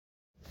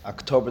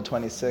October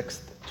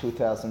 26th,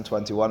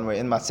 2021. We're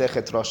in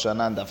Masechet Rosh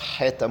Hashanah, Daf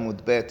Het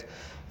Amud Bet,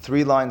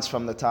 3 lines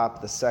from the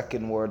top, the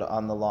second word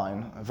on the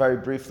line. Very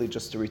briefly,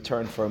 just to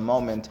return for a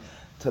moment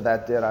to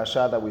that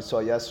Dirasha that we saw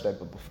yesterday,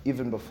 but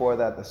even before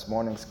that, this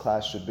morning's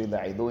class should be the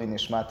Ilui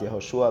Nishmat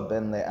Yehoshua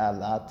ben Leah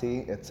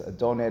Lati. It's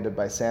donated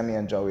by Sammy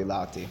and Joey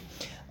Lati.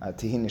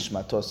 Tihi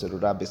Nishmato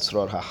Serura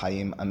B'Tzror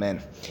HaHayim.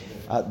 Amen.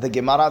 The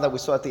Gemara that we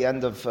saw at the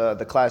end of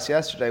the class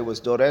yesterday was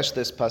Doresh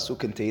this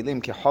pasuk in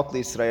Tehillim Ki Chok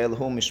L'Yisrael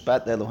Hu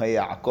Mishpat Elohei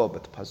Yaakov.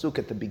 But the pasuk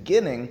at the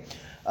beginning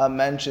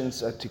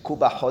mentions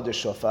Tikuba Chodesh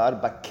Shofar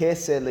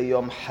Bakese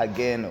Leyom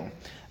Hagenu.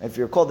 If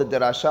you recall, the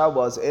Dirasha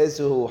was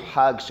Ezuhu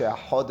Hag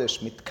She'achodesh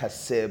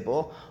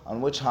Mitkasebo.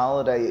 On which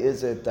holiday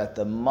is it that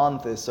the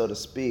month is, so to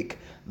speak,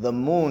 the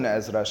moon,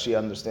 as Rashi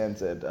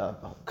understands it,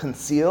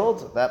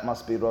 concealed? That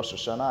must be Rosh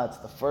Hashanah. It's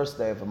the first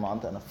day of a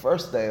month, and the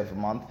first day of a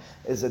month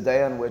is a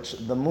day on which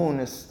the moon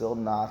is still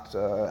not,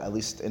 at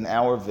least in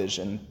our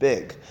vision,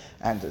 big.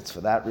 And it's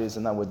for that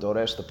reason that we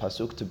Doresh the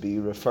pasuk to be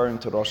referring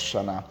to Rosh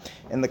Hashanah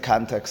in the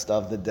context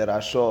of the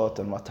Dirashot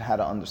and how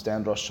to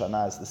understand Rosh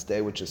Hashanah as this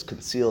day which is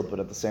concealed but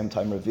at the same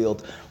time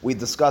revealed. We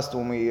discussed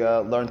when we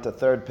learned the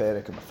third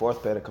perek and the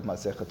fourth perek of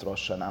Masechet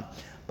Rosh Hashanah.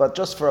 But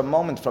just for a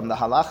moment, from the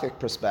halachic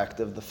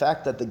perspective, the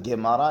fact that the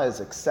Gemara is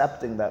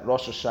accepting that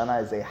Rosh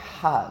Hashanah is a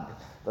Hag,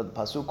 that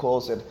the pasuk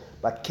calls it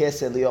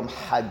Bakese Liyom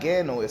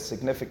Hagenu, is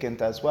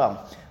significant as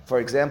well. For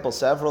example,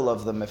 several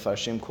of the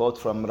Mefarshim quote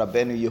from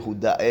Rabbeinu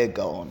Yehuda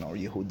Gaon or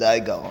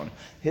Yehudai Gaon.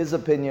 His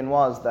opinion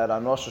was that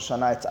on Rosh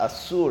Hashanah it's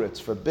asur, it's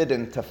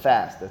forbidden to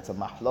fast. It's a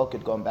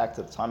mahloket going back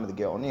to the time of the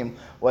Geonim,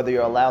 whether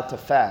you're allowed to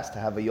fast, to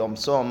have a Yom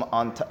Som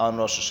on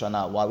Rosh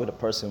Hashanah. Why would a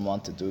person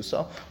want to do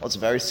so? Well, it's a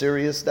very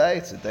serious day.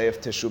 It's a day of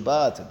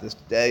Teshuvah. It's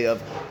a day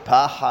of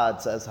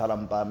Pahad, says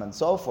Harambam, and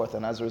so forth.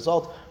 And as a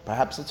result,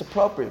 perhaps it's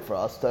appropriate for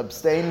us to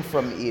abstain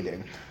from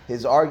eating.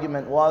 His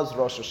argument was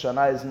Rosh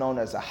Hashanah is known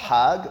as a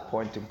Hag,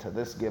 pointing to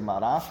this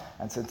Gemara,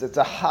 and since it's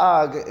a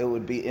Hag, it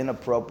would be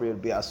inappropriate, it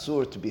would be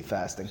asur to be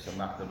fasting.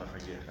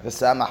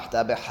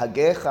 V'samachta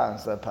b'chagecha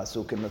is the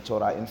pasuk in the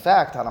Torah. In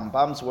fact,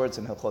 Harambam's words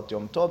in Hilchot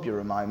Yom Tov, you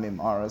remind me,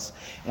 Maris,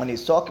 when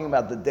he's talking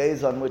about the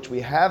days on which we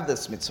have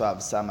this mitzvah,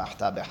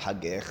 v'samachta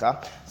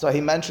b'chagecha, so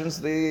he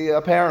mentions the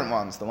apparent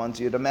ones, the ones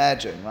you'd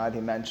imagine, right?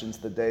 He mentions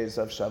the days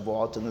of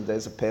Shavuot and the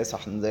days of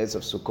Pesach and the days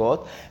of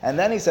Sukkot, and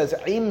then he says,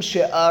 im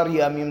she'ar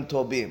yamim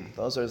tobim.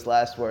 Those are his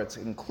last words.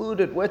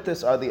 Included with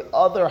this are the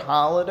other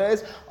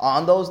holidays.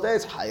 On those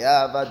days,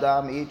 Hayav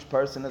Adam, each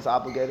person is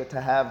obligated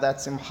to have that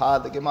simcha,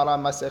 the Gemara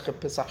Masechet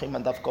Pesachim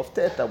and Daf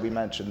Koftet that we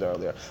mentioned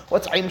earlier.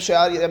 What's Im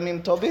She'ar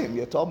Yamim Tovim?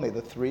 You told me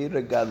the 3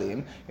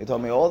 regalim. You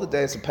told me all the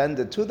days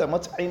appended to them.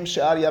 What's Im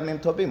She'ar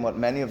Yamim Tovim? What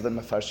many of the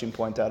Mefarshim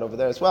point out over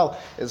there as well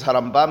is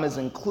Harambam is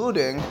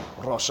including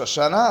Rosh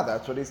Hashanah.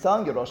 That's what he's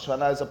telling you. Rosh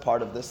Hashanah is a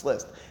part of this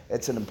list.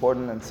 It's an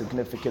important and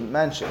significant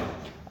mention.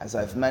 As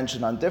I've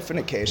mentioned on different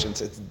occasions,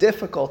 it's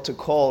difficult to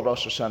call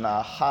Rosh Hashanah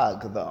a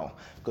Hag, though,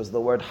 because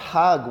the word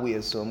Hag, we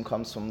assume,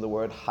 comes from the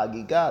word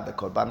Hagigah, the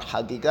Korban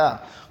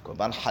Hagigah.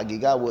 Korban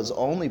Hagigah was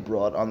only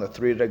brought on the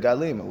 3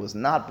 regalim. It was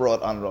not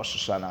brought on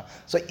Rosh Hashanah.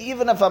 So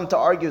even if I'm to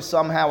argue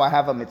somehow I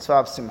have a mitzvah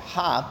of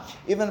simcha,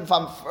 even if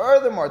I'm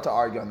furthermore to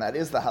argue, and that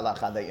is the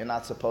halacha, that you're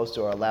not supposed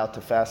to or allowed to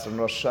fast on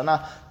Rosh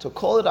Hashanah, to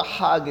call it a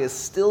Hag is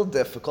still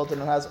difficult,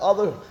 and it has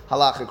other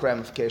halachic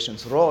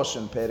ramifications. Rosh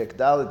and Perek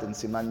Dalit and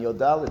Siman Yod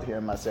Dalit here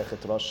in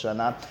Masechet Rosh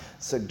Hashanah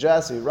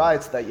suggests, he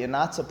writes, that you're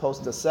not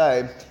supposed to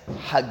say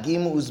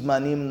Hagim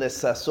Uzmanim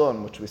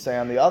Lesason, which we say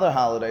on the other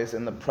holidays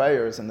in the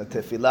prayers and the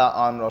tefillah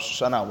on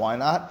Rosh Hashanah. Why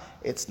not?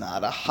 It's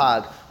not a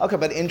Hag. Okay,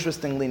 but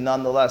interestingly,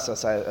 nonetheless,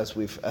 as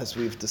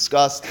we've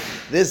discussed,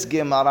 this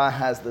Gemara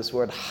has this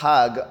word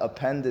Hag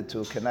appended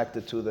to,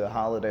 connected to the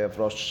holiday of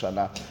Rosh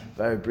Hashanah.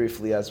 Very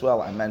briefly as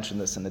well, I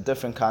mentioned this in a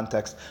different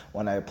context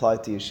when I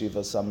applied to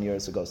yeshiva some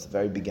years ago. It's the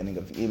very beginning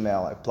of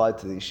email. I applied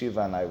to the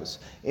yeshiva and I was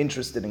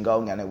interested in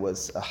going, and it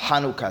was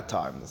Hanukkah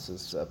time. This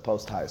is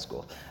post-high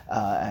school.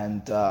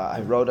 And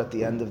I wrote at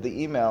the end of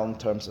the email, in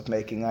terms of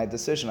making my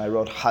decision, I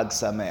wrote Hag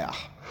Sameach.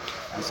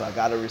 And so I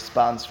got a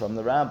response from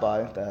the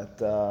rabbi that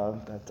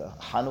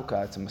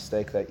Hanukkah, it's a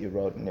mistake that you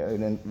wrote. He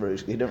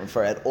didn't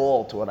refer at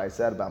all to what I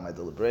said about my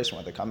deliberation,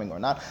 whether coming or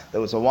not. There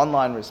was a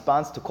one-line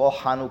response to call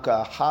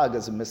Hanukkah Hag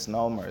as a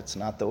misnomer. It's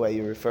not the way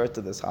you refer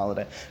to this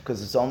holiday,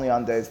 because it's only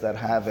on days that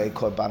have a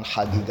Korban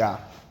Hagigah.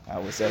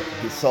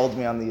 He sold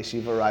me on the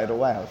yeshiva right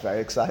away. I was very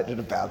excited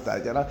about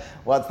that,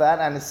 What's that?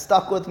 And it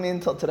stuck with me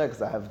until today,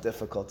 because I have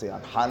difficulty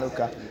on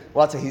Hanukkah.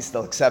 He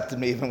still accepted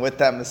me even with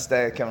that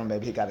mistake.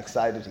 Maybe he got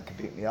excited, he could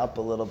beat me up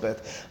a little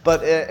bit.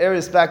 But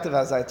irrespective,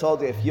 as I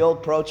told you, if you'll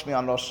approach me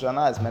on Rosh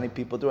Hashanah, as many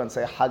people do, and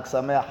say Hag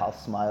Sameach, I'll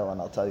smile and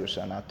I'll tell you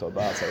Shana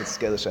Tova. I'll say it's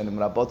Skei L'Shanim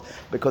Rabot.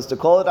 Because to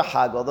call it a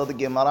Hag, although the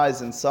Gemara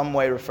is in some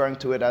way referring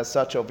to it as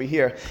such over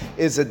here,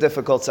 is a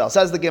difficult sell.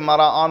 Says the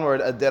Gemara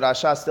onward, a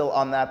Dirasha still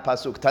on that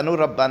pasuk. Tanu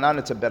Rabban Ra'anan,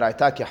 it's a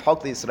beraita, ki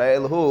hok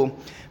Yisrael hu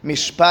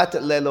mishpat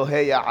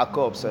lelohei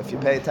Yaakov. So if you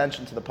pay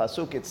attention to the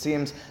pasuk, it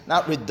seems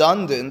not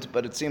redundant,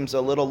 but it seems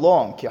a little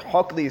long. Ki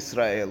hok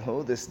Yisrael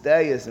hu, this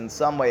day is in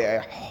some way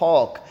a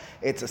hok.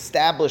 It's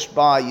established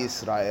by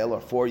Yisrael,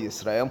 or for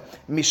Yisrael.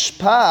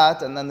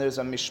 Mishpat, and then there's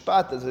a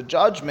mishpat, there's a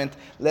judgment,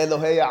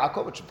 lelohei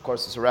Yaakov, which of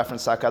course is a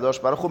reference to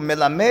HaKadosh Baruch Hu.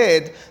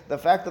 Melamed, the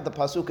fact that the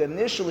pasuk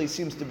initially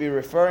seems to be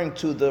referring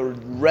to the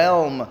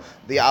realm,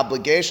 the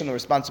obligation, the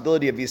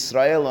responsibility of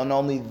Yisrael, and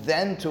only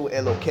then to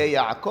Elokei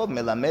Yaakov.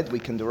 Melamed, we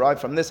can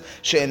derive from this,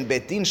 she'en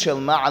betin shel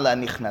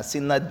ma'ala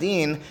nichnasin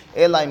ladin,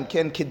 ela im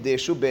ken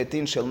kiddeshu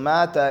betin shel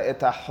mata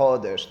et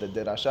hachodesh. The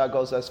derasha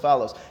goes as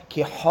follows,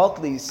 ki hok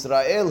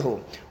Yisrael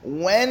hu.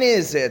 When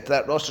is it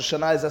that Rosh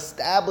Hashanah is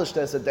established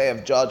as a day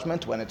of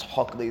judgment? When it's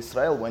Hok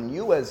L'Yisrael. When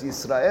you as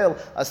Yisrael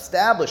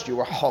established, you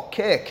were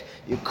Hokek,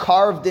 you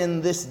carved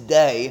in this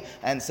day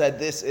and said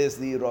this is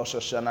the Rosh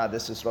Hashanah,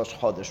 this is Rosh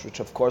Chodesh,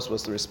 which of course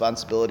was the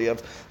responsibility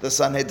of the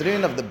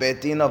Sanhedrin, of the Beit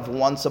Din of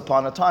once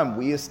upon a time.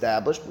 We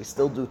established, we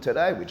still do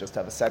today, we just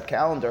have a set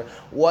calendar,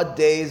 what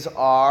days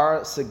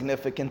are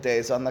significant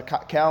days on the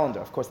calendar.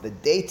 Of course the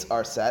dates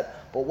are set,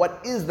 but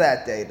what is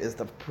that date? Is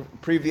the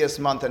previous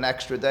month an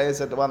extra day? Is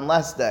it one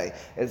less day?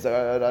 Is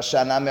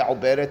Shana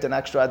Me'uberet an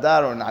extra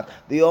Adar or not?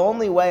 The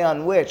only way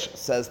on which,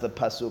 says the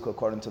Pasuk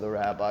according to the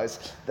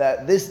rabbis,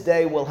 that this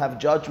day will have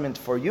judgment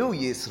for you,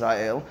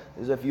 Yisrael,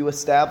 is if you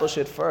establish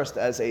it first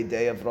as a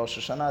day of Rosh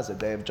Hashanah, as a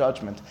day of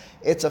judgment.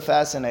 It's a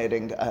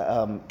fascinating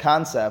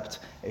concept.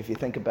 If you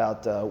think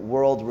about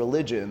world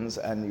religions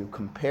and you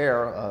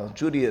compare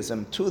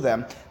Judaism to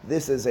them,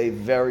 this is a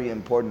very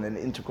important and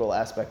integral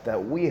aspect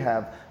that we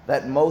have,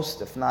 that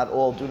most, if not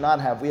all, do not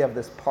have. We have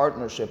this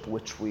partnership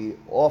which we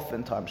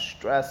oftentimes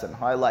stress and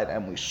highlight,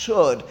 and we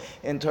should,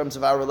 in terms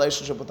of our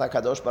relationship with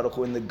HaKadosh Baruch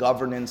Hu in the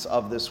governance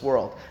of this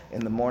world.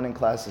 In the morning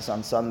classes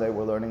on Sunday,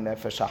 we're learning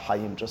Nefesh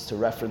HaHayim. Just to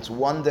reference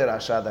one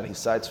derasha that he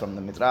cites from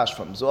the Midrash,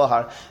 from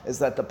Zohar, is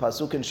that the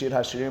Pasuk in Shir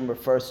HaShirim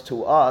refers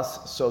to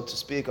us, so to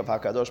speak, of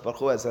HaKadosh Baruch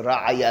Hu as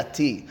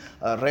Ra'ayati.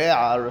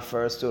 Re'a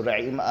refers to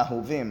Re'im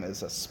Ahuvim,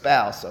 is a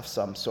spouse of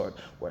some sort.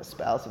 We're a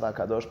spouse of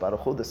HaKadosh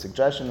Baruch Hu. The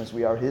suggestion is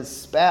we are his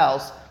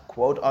spouse,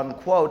 quote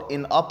unquote,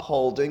 in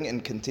upholding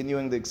and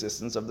continuing the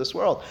existence of this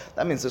world.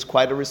 That means there's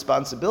quite a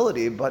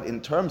responsibility, but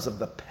in terms of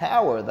the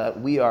power that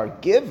we are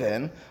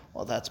given,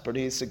 well, that's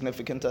pretty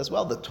significant as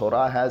well. The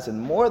Torah has in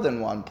more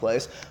than one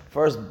place,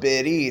 first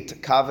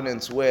Berit,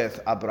 covenants with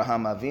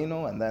Abraham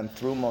Avinu, and then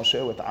through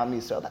Moshe with Am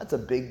Yisrael. That's a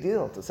big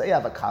deal. To say you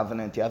have a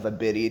covenant, you have a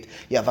Berit,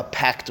 you have a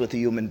pact with a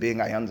human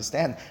being, I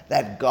understand.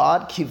 That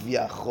God,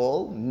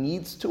 Kivyachol,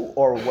 needs to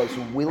or was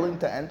willing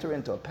to enter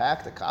into a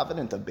pact, a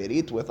covenant, a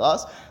Berit with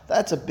us,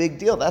 that's a big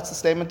deal. That's the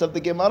statement of the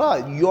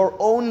Gemara. Your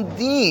own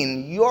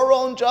deen, your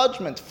own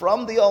judgment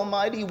from the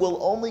Almighty will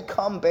only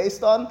come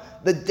based on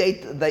the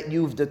date that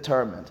you've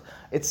determined.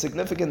 It's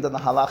significant in the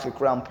halachic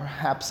realm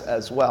perhaps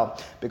as well,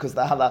 because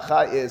the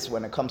halacha is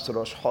when it comes to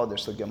Rosh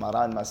Chodesh, the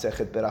Gemara in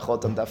Masechet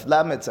Berachot and Daf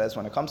Lamed says,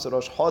 when it comes to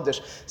Rosh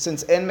Chodesh,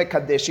 since en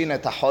mekadeshin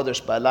et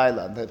hachodesh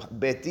balayla, the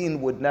Beit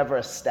Din would never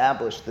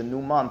establish the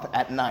new month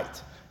at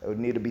night. It would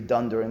need to be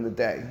done during the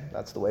day.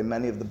 That's the way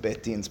many of the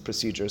Beit Din's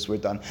procedures were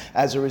done.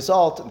 As a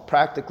result,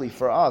 practically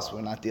for us,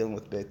 we're not dealing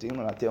with Beit Din,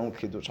 we're not dealing with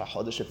Kiddush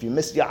HaChodesh. If you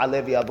miss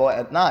Ya'aleh V'Yavo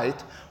at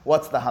night,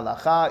 what's the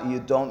halacha? You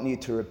don't need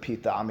to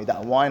repeat the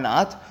Amidah. Why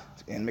not?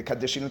 In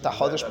Mekadeshin et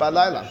HaChodesh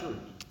Ba'layla.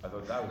 I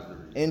thought that was the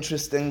reason.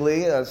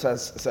 Interestingly,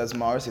 says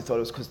Mars, he thought it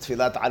was because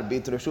Tfilat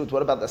Arbit Reshut.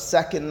 What about the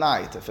second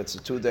night? If it's a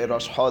 2-day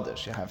Rosh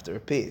Chodesh, you have to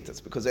repeat. It's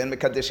because in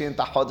Mekadeshin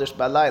Tachodesh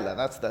Balayla.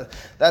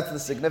 That's the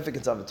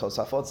significance of it.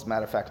 Tosafot, as a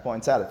matter of fact,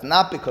 points out it's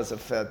not because of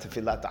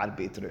Tfilat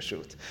Arbit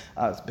Reshut.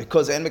 It's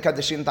because in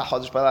Mekadeshin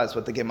Tachodesh Balayla. That's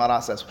what the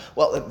Gemara says.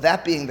 Well,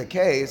 that being the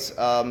case,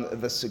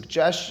 the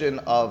suggestion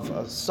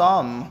of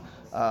some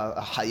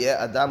Hayeh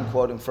Adam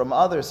quoting from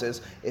others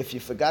is, if you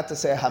forgot to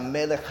say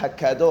HaMelech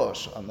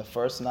HaKadosh on the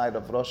first night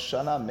of Rosh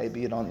Hashanah, maybe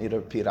you don't need to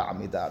repeat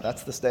Amidah.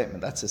 That's the statement,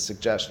 that's his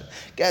suggestion.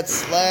 Get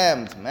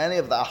slammed. Many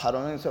of the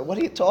Aharonim say, what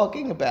are you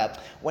talking about?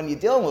 When you're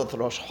dealing with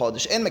Rosh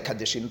Chodesh, in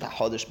Mekadeshin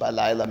Tachodesh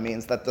Balayla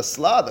means that the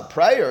Salah, the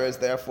prayer, is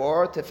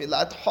therefore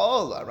Tefilat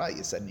Chol. All right,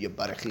 you said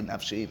Yibarechi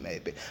Nafshi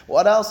maybe.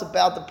 What else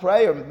about the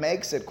prayer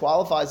makes it,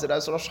 qualifies it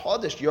as Rosh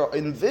Chodesh? You're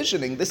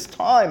envisioning this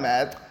time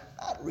at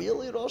not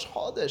really Rosh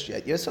Chodesh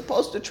yet. You're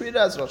supposed to treat it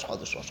as Rosh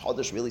Chodesh. Rosh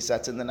Chodesh really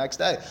sets in the next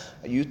day.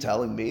 Are you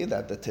telling me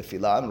that the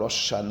Tefillah on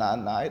Rosh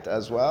Hashanah night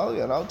as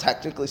well,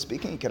 technically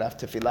speaking, you could have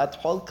Tefillah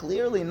Tchol?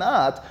 Clearly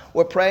not.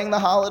 We're praying the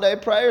holiday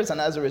prayers,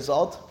 and as a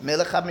result,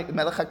 Melech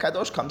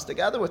HaKadosh comes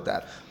together with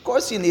that. Of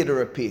course you need to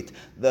repeat.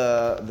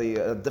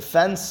 The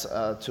defense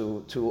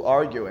to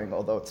arguing,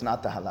 although it's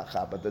not the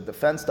halacha, but the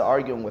defense to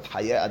arguing with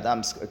Hayeh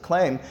Adam's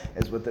claim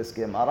is with this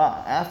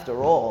Gemara.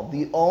 After all,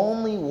 the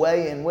only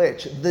way in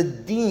which the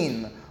deen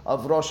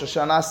of Rosh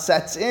Hashanah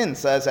sets in,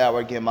 says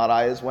our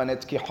Gemara, is when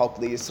it's Ki Hok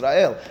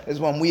Yisrael, is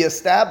when we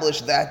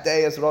establish that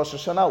day as Rosh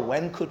Hashanah.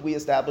 When could we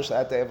establish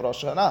that day of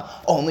Rosh Hashanah?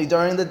 Only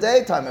during the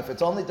daytime. If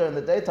it's only during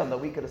the daytime that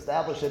we could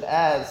establish it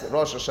as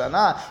Rosh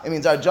Hashanah, it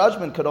means our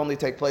judgment could only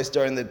take place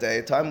during the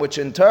daytime, which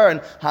in turn,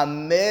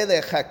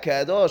 HaMelech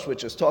HaKadosh,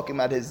 which is talking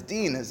about his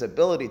deen, his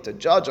ability to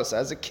judge us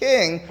as a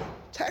king,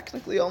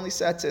 technically only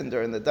sets in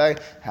during the day.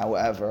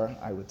 However,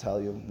 I would tell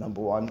you,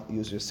 number one,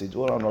 use your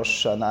Siddur on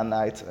Rosh Hashanah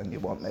night and you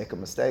won't make a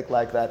mistake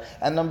like that.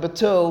 And number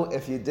two,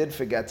 if you did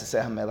forget to say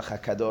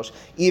HaMelech HaKadosh,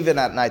 even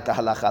at night, the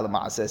halacha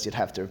al says you'd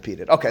have to repeat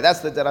it. Okay,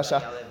 that's the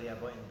derasha.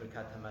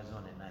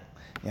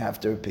 You have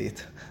to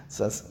repeat.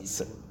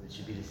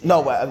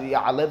 No,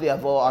 Ya'aleh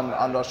v'yavo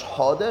on Rosh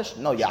Chodesh.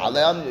 No,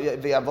 Ya'aleh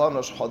v'yavo on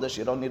Rosh Chodesh.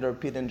 You don't need to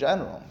repeat in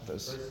general.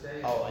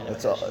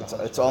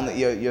 It's only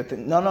you're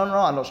no.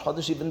 On Rosh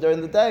Chodesh, even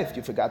during the day, if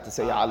you forgot to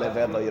say Ya'aleh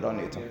v'yavo, you don't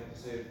need to.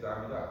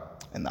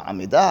 In the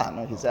Amidah,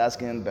 no, he's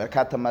asking in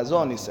Berkat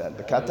HaMazon. He said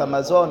Berkat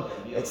HaMazon.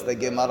 It's the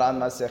Gemara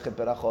and Masechet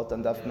Berachot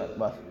and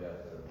Daf.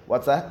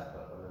 What's that?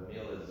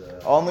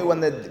 Only when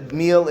the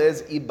meal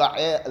is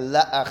iba'eh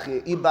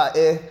la'achi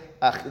iba'eh.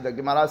 The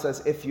Gemara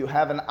says if you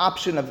have an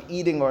option of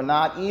eating or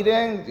not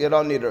eating, you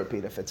don't need to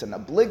repeat. If it's an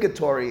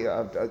obligatory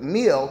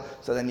meal,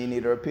 so then you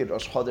need to repeat.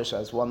 Rosh Chodesh,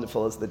 as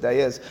wonderful as the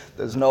day is,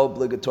 there's no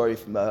obligatory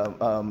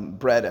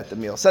bread at the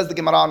meal. Says the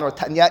Gemara on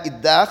Tanya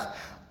Iddach,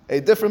 a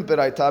different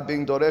beraita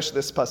being doresh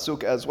this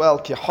pasuk as well.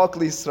 Ki hok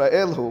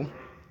liYisraelhu.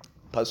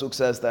 Pasuk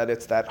says that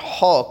it's that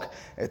hok,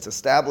 it's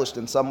established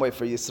in some way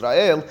for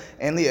Yisrael,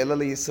 and the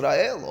Elul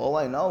Yisrael. All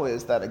I know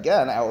is that,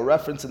 again, our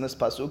reference in this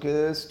pasuk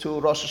is to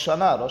Rosh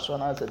Hashanah. Rosh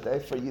Hashanah is a day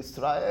for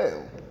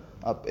Yisrael.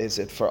 Is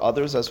it for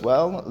others as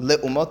well?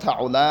 Le'umot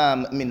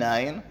ha'olam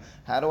minayin.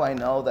 How do I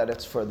know that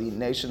it's for the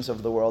nations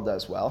of the world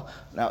as well?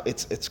 Now,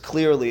 it's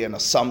clearly an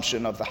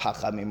assumption of the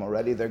Hachamim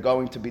already. They're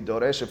going to be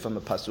doreshet from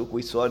the pasuk.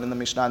 We saw it in the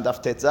Mishnah and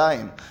Daf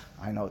Tetzayin.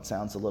 I know it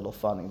sounds a little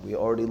funny. We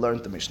already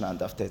learned the Mishnah and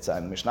Daf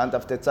Tetzayin. Mishnah and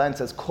Daf Tetzayin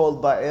says,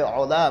 Kol ba'e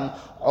olam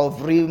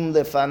ovrim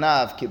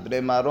lefanav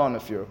kibre maron,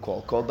 if you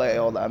recall. Kol ba'e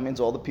olam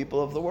means all the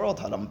people of the world.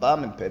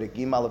 Harambam in Perek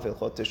Gimal of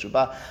Hilchot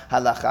Teshuvah.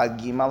 Halacha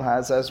Gimal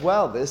has as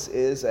well. This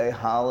is a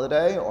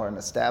holiday or an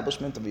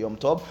establishment of Yom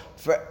Tov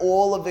for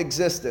all of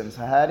existence.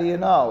 How do you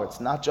know? It's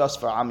not just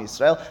for Am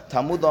Yisrael.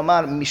 Talmud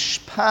Omar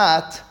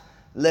Mishpat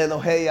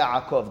Le'Elohei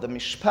Yaakov. The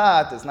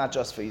Mishpat is not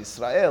just for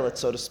Israel, it's,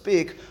 so to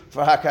speak,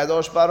 for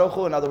HaKadosh Baruch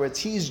Hu. In other words,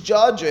 he's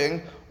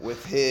judging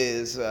with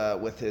his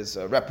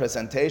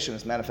representation,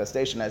 his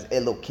manifestation as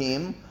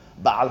Elokim,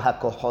 Ba'al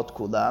HaKohot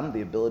Kulam,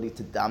 the ability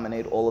to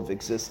dominate all of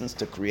existence,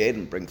 to create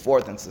and bring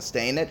forth and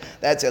sustain it.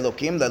 That's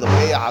Elokim.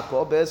 Le'Elohei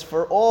Yaakov is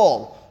for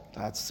all.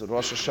 That's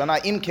Rosh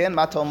Hashanah. Imken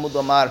matal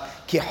mudomar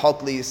ki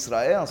hok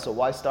liYisrael. So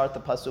why start the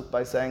pasuk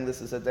by saying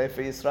this is a day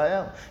for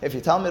Yisrael? If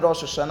you tell me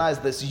Rosh Hashanah is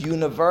this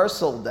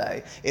universal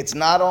day, it's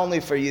not only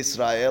for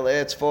Yisrael,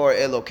 it's for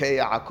Elokei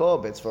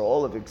Yaakov, it's for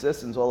all of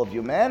existence, all of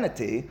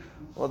humanity.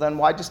 Well, then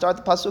why'd you start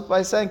the pasuk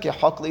by saying ki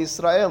hok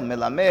liYisrael?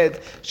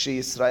 Melamed she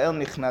Yisrael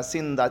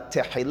nichnasin da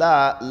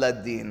tehila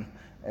ladin.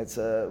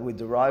 We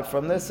derive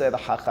from this, say the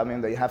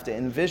Hachamim, that you have to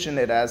envision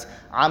it as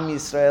Am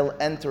Yisrael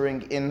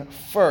entering in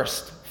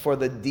first for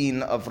the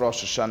deen of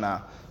Rosh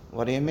Hashanah.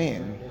 What do you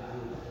mean?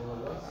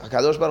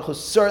 HaKadosh Baruch Hu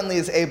certainly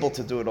is able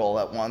to do it all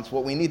at once.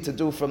 What we need to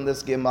do from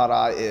this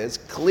Gemara is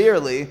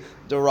clearly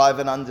derive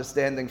an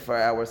understanding for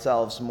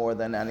ourselves more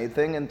than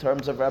anything in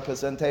terms of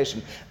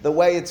representation. The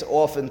way it's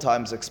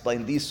oftentimes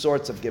explained, these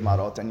sorts of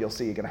Gemarot, and you'll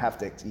see you're going to have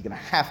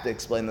to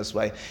explain this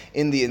way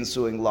in the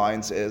ensuing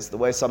lines, is the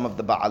way some of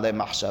the Ba'alei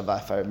Machshava,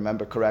 if I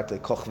remember correctly,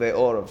 Kochvei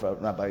Or of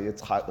Rabbi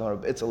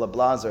Itzel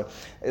Blazer,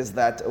 is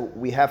that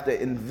we have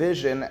to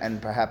envision,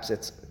 and perhaps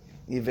it's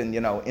even,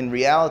 in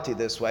reality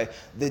this way,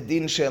 the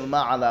din shel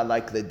ma'ala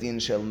like the din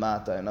shel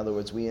mata. In other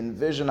words, we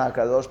envision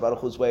HaKadosh Baruch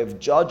Hu's way of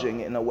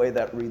judging in a way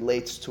that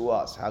relates to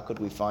us. How could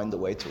we find a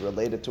way to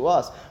relate it to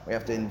us? We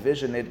have to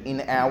envision it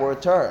in our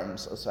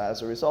terms. So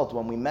as a result,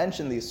 when we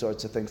mention these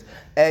sorts of things,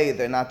 A,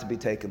 they're not to be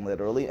taken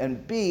literally,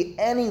 and B,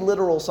 any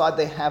literal side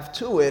they have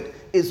to it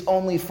is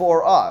only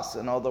for us.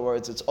 In other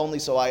words, it's only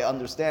so I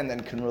understand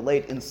and can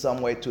relate in some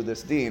way to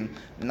this din,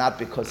 not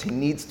because he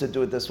needs to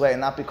do it this way,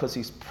 and not because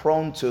he's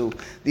prone to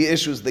the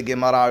issues the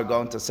Gemara are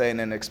going to say in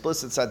an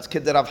explicit sense.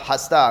 Kid Rav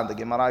Hasta, the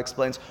Gemara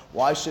explains,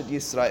 why should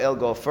Yisrael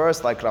go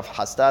first? Like Rav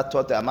Hasta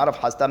taught, Amar Rav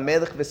Hasta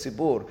melech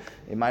v'sibur.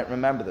 You might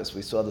remember this.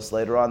 We saw this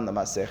later on in the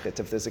Masechet.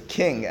 If there's a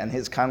king and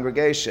his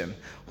congregation,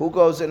 who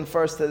goes in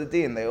first to the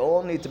din? They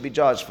all need to be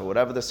judged for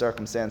whatever the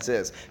circumstance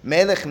is.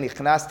 Melech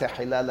nichnas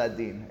tehila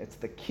ladin. It's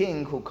the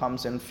king who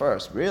comes in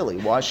first. Really?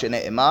 Why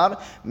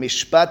shene'emar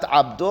mishpat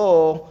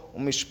abdo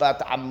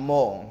u'mishpat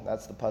ammo?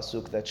 That's the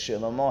pasuk that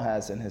Shlomo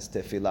has in his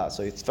tefillah.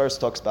 So he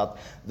first talks about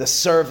the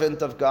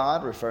servant of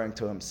God, referring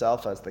to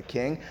himself as the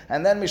king,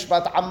 and then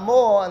mishpat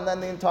ammo, and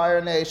then the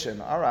entire nation.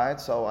 All right,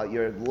 so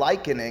you're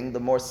likening the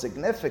more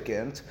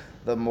significant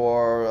the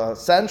more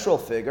central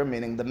figure,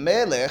 meaning the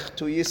Melech,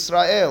 to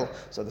Yisrael.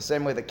 So the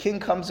same way the king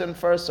comes in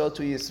first, so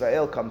to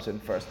Yisrael comes in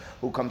first.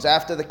 Who comes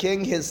after the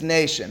king? His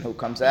nation. Who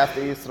comes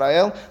after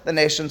Yisrael? The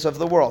nations of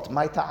the world.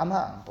 My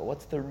ta'amah. But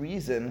what's the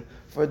reason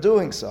for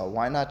doing so?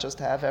 Why not just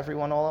have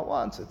everyone all at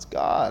once? It's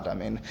God. I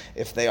mean,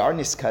 if they are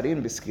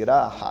niskarin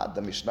biskira ahad,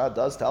 the Mishnah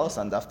does tell us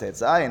on Daf Tet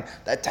Zayin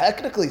that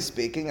technically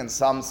speaking, in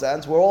some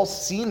sense, we're all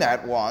seen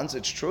at once.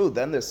 It's true.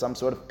 Then there's some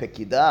sort of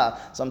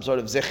pikidah, some sort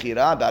of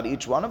zechira about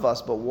each one of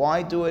us. But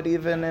why do it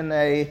even in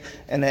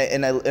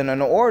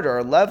an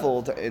order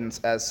leveled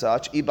as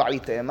such?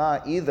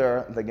 Iba'it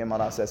either the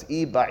Gemara says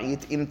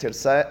iba'it im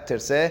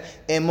tirse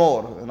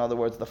emor. In other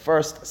words, the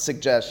first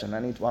suggestion.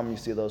 Anytime you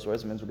see those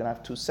words, it means we're going to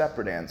have two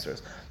separate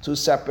answers, two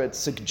separate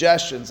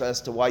suggestions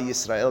as to why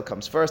Yisrael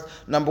comes first.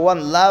 Number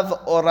one,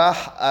 lav orah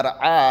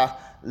ar'a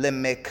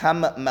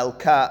lemekam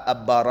malka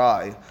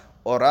abarai.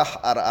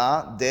 Orach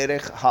ar'a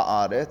derech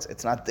haaretz.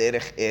 It's not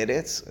derech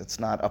eretz. It's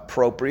not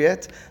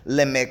appropriate.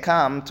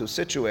 Lemekam, to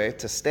situate,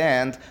 to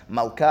stand.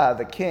 Malka,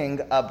 the king.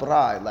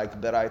 Abrai,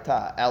 like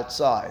beraita,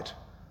 outside.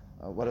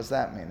 What does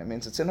that mean? It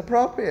means it's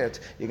inappropriate.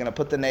 You're going to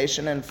put the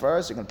nation in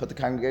first. You're going to put the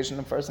congregation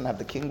in first and have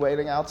the king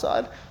waiting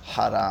outside.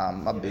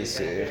 Haram,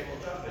 abisi.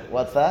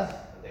 What's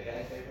that? They're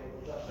getting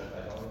favorable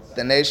judgment.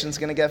 The nation's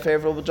going to get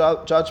favorable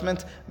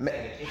judgment. The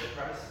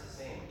premise is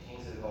the same. The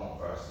kings are going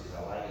first. He's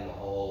aligning the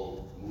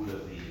whole mood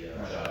of the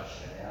judge,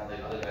 and now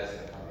the other guys are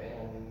going to come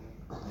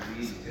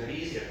in. It's going to be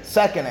easier.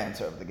 Second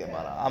answer of the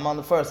Gemara. I'm on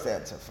the first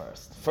answer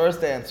first.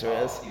 First answer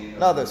is,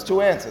 no, there's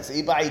two answers.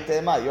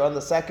 Iba'itema. You're on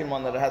the second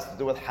one that it has to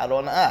do with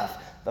haron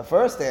af. The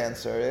first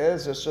answer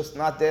is, it's just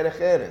not derech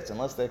eretz.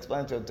 Unless they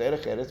explain to you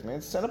derech eretz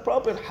means it's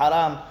inappropriate.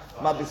 Haram.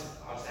 I'm saying,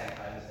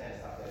 I understand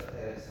it's not derech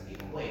eretz and he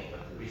can wait,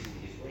 but the reason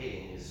he's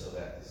waiting is so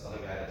that this other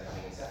guy that's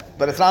coming in second.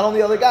 But it's not only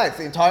the other guy, it's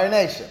the entire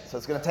nation. So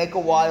it's going to take a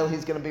while.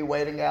 He's going to be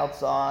waiting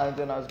outside,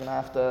 and I was going to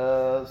have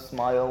to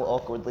smile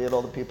awkwardly at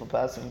all the people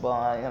passing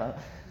by,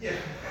 Yeah,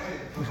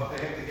 for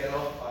him to get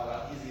off on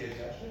an easier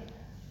judgment.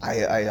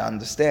 I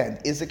understand.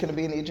 Is it going to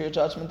be an easier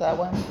judgment that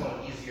way?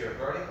 An easier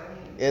verdict, I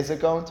mean? Is it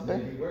going to be?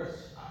 Maybe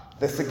worse.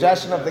 The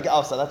suggestion of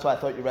so that's why I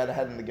thought you read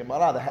ahead in the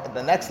Gemara.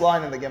 The next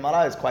line in the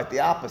Gemara is quite the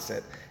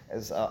opposite.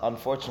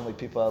 Unfortunately,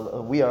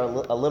 we are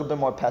a little bit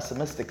more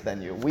pessimistic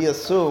than you. We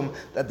assume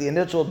that the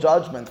initial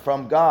judgment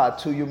from God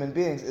to human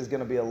beings is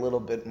going to be a little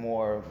bit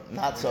more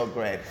not so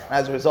great.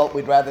 As a result,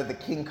 we'd rather the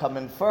king come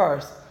in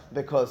first,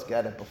 because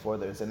get it before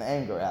there's an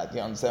anger out. You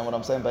understand what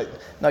I'm saying?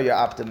 But no, your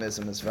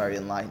optimism is very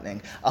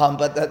enlightening.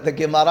 But the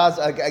Gemara's,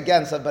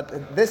 again,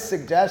 but this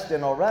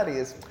suggestion already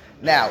is,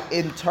 now,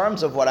 in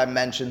terms of what I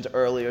mentioned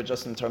earlier,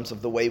 just in terms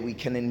of the way we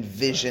can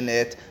envision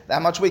it, that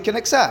much we can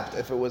accept.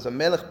 If it was a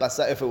melech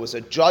basa, if it was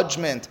a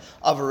judgment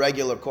of a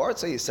regular court,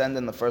 so you send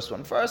in the first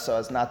one first, so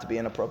as not to be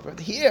inappropriate.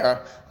 Here,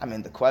 I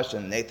mean, the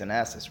question Nathan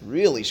asked is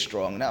really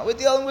strong. Now, we're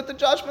dealing with the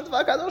judgment of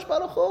HaKadosh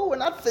Baruch Hu. We're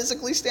not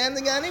physically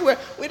standing anywhere.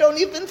 We don't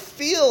even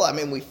feel,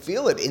 we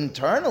feel it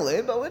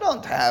internally, but we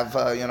don't have,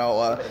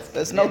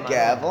 there's no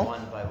gavel.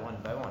 One by one.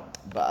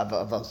 I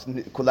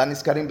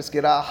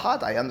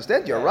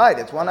understand, you're right.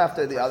 It's one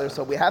after the other,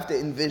 so we have to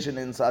envision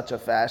in such a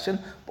fashion.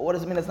 But what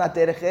does it mean it's not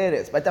derech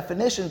eretz? By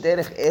definition,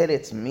 derech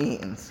eretz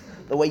means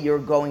the way you're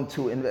going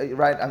to,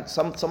 right?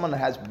 Someone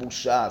has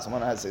busha,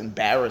 someone has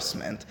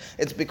embarrassment.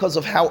 It's because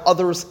of how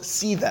others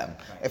see them.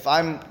 If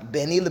I'm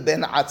beni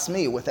leben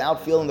atzmi,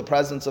 without feeling the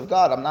presence of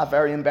God, I'm not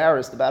very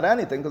embarrassed about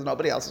anything because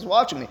nobody else is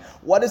watching me.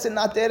 What is it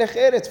not derech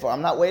eretz for?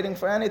 I'm not waiting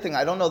for anything.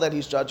 I don't know that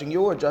he's judging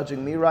you or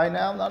judging me right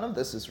now. None of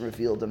this is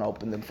revealed and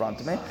opened in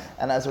front of me.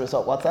 And as a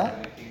result, what's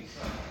that?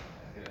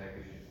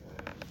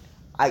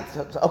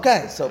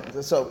 Okay, so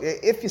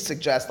if you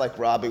suggest like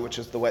Rabbi, which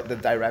is the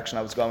direction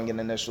I was going in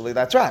initially,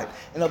 that's right.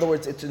 In other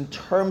words, it's in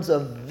terms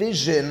of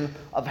vision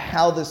of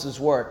how this is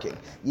working.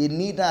 You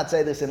need not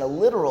say this in a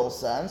literal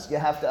sense. You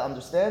have to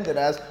understand it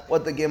as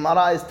what the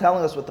Gemara is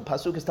telling us, what the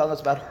Pasuk is telling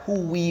us about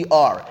who we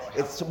are.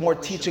 It's more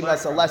teaching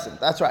us a lesson.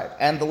 That's right.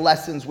 And the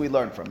lessons we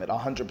learn from it,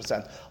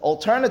 100%.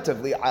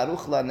 Alternatively,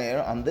 Aruch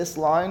Laner on this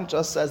line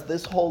just says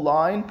this whole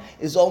line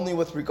is only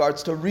with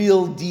regards to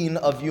real deen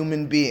of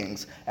human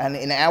beings. And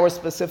in our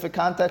specific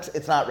context,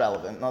 it's not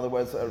relevant. In other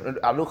words,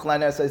 Aruch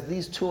Laner says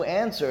these two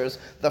answers,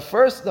 the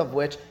first of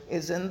which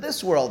is in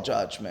this world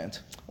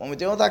judgment. When we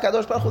deal with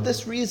HaKadosh Baruch Hu,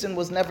 this reason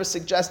was never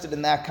suggested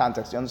in that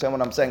context. You understand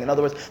what I'm saying? In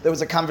other words, there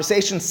was a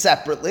conversation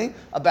separately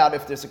about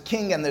if there's a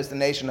king and there's the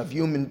nation of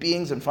human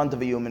beings in front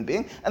of a human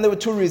being, and there were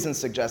two reasons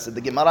suggested.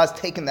 The Gemara has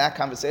taken that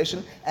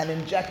conversation and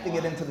injecting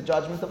it into the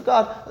judgment of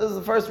God. This is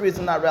the first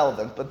reason not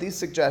relevant, but these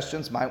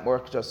suggestions might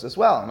work just as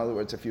well. In other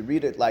words, if you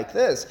read it like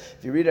this,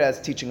 if you read it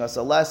as teaching us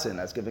a lesson,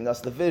 as giving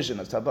us the vision,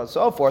 as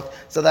so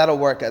forth, so that'll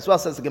work as well.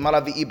 Says the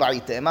Gemara,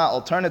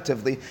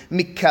 alternatively,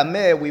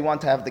 mikameh, we want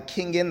to have the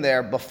king in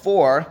there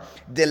before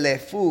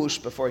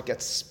delefush, before it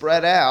gets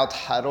spread out,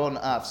 haron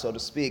af, so to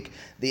speak,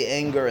 the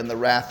anger and the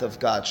wrath of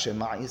God.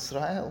 Shema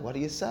Yisrael, what are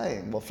you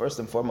saying? Well, first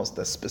and foremost,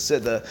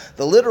 the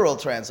literal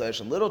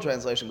translation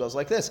goes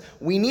like this.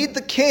 We need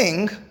the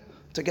king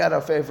to get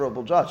a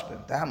favorable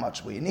judgment. That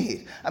much we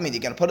need. I mean,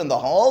 you're going to put in the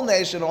whole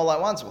nation all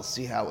at once. We'll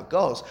see how it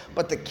goes.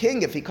 But the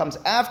king, if he comes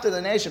after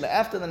the nation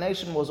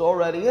was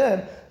already in,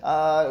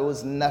 it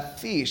was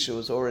nafish. It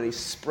was already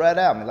spread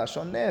out.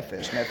 Milashon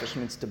nefesh. Nefesh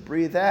means to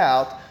breathe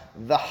out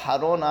the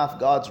haronaf,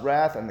 God's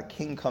wrath, and the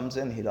king comes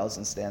in, he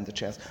doesn't stand a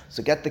chance.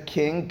 So get the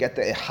king, get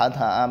the Ehad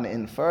Ha'am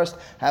in first,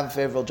 have a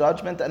favorable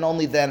judgment, and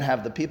only then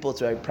have the people.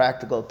 It's very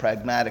practical,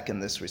 pragmatic in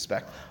this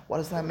respect. What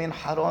does that mean?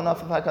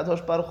 Haronaf of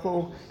HaKadosh Baruch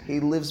Hu, he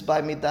lives by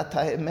midat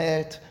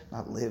ha'emet.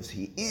 Not lives,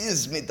 he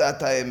is midat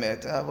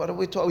ha'emet. What are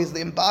we talking? He's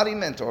the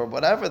embodiment or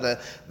whatever,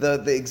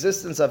 the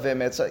existence of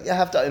emet. So you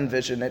have to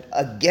envision it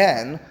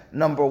again,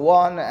 number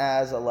one,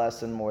 as a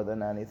lesson more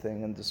than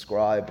anything in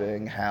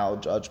describing how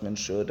judgment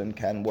should and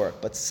can work.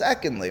 But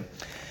secondly,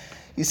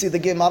 you see, the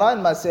Gemara in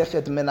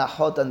Masechet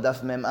Menachot and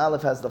Daf Mem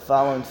Aleph has the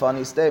following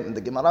funny statement.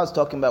 The Gemara is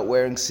talking about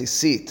wearing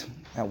tzitzit.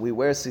 And we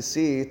wear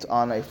tzitzit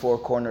on a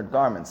four-cornered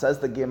garment. Says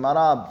the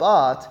Gemara,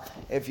 but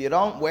if you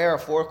don't wear a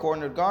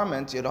four-cornered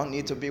garment, you don't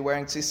need to be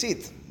wearing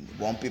tzitzit. You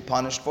won't be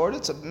punished for it.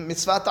 It's a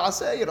mitzvah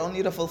ta'aseh. You don't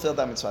need to fulfill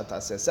that mitzvah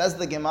ta'aseh. Says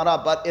the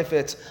Gemara, but if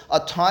it's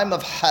a time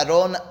of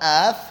haron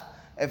af,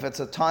 if it's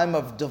a time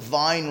of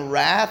divine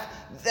wrath,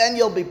 then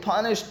you'll be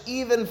punished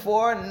even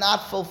for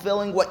not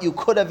fulfilling what you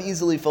could have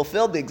easily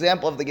fulfilled. The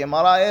example of the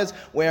Gemara is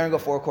wearing a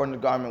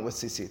four-cornered garment with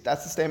tzitzit.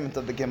 That's the statement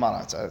of the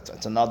Gemara.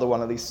 It's another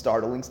one of these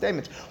startling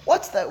statements.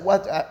 What's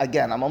that?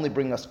 Again, I'm only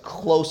bringing us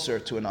closer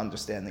to an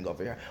understanding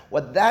over here.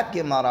 What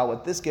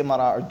this Gemara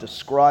are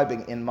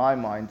describing in my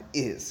mind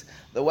is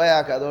the way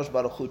HaKadosh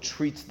Baruch Hu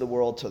treats the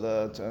world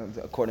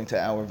according to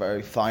our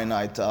very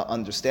finite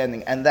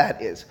understanding, and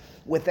that is,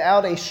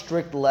 without a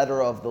strict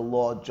letter of the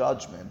law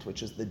judgment,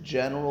 which is the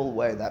general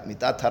way that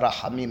midat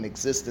harahamim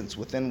existence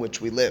within which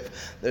we live,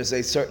 there's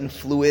a certain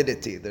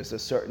fluidity, there's a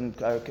certain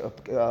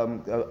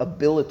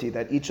ability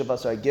that each of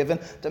us are given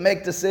to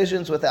make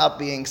decisions without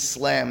being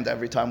slammed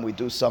every time we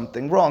do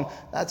something wrong.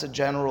 That's a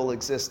general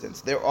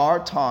existence. There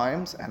are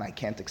times, and I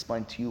can't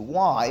explain to you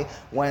why,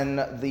 when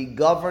the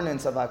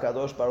governance of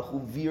HaKadosh Baruch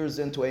Hu veers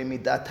into a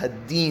midat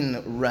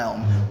hadin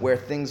realm, where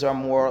things are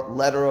more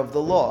letter of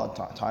the law,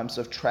 times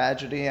of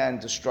tragedy and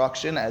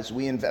destruction, as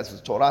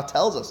the Torah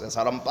tells us, as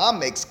Harambam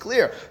makes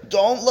clear.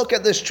 Don't look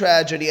at this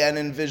tragedy and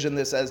envision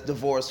this as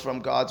divorce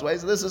from God's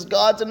ways. This is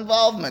God's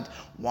involvement.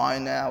 Why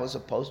now as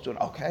opposed to,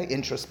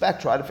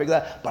 introspect, try to figure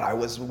that, but I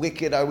was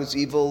wicked, I was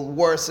evil,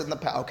 worse in the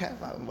past. Okay,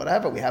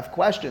 whatever, we have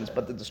questions,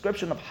 but the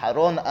description of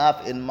Haron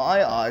Af, in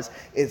my eyes,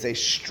 is a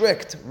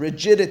strict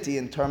rigidity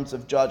in terms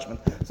of judgment.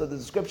 So the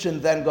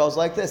description then goes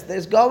like this: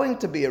 there's going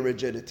to be a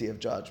rigidity of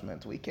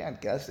judgment. We can't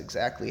guess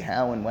exactly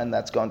how and when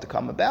that's going to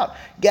come about.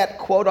 Get,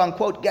 quote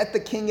unquote, get the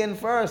king in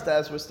first,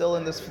 as we're still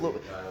in this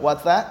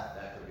What's that?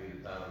 That could be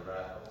the time of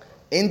wrath also.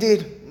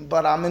 Indeed.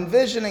 But I'm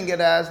envisioning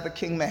it as the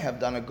king may have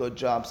done a good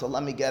job, so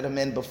let me get him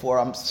in before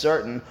I'm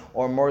certain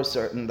or more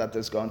certain that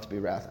there's going to be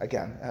wrath.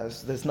 Again,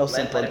 there's no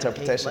simple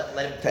interpretation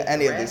to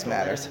any of these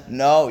matters.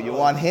 No, you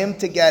want him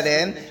to get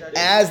in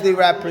as the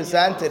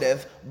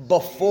representative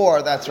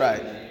before, that's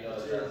right.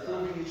 You're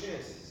improving your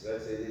chances.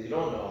 That's it. You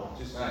don't know.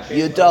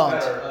 You don't. I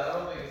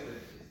don't think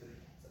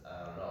I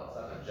don't know. It's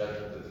not the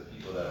judgment of the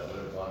people that would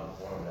have gone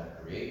before him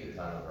that create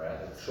the time of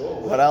wrath. Sure.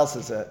 What else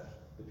is it?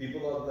 The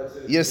people of, let's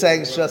say, You're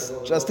saying it's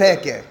just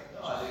heke.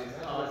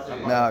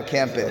 No, it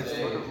can't be.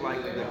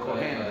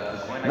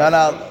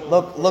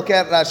 No. Look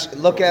at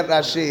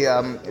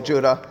Rashi,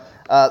 Judah.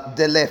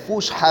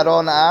 Delefush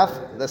haron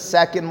af, the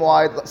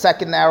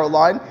second narrow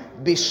line.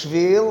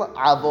 Bishvil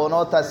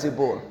avonot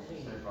hasibur.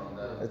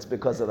 It's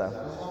because of that.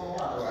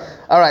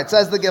 All right,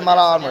 says the Gemara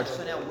onward.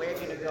 So now we're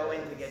going to go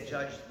in to get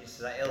judged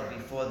Israel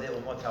before the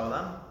Umot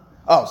HaOlam?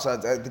 Oh, so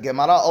the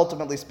Gemara,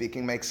 ultimately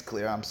speaking, makes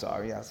clear. I'm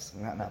sorry, yes.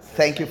 No.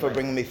 Thank you for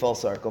bringing me full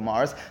circle,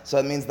 Mars. So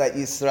it means that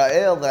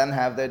Israel then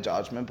have their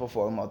judgment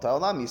before Umot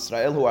HaOlam.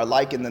 Israel, who are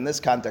likened in this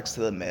context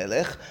to the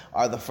Melech,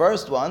 are the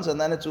first ones, and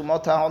then it's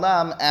Umot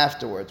HaOlam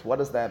afterwards. What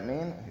does that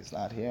mean? He's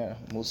not here.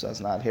 Musa's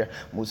not here.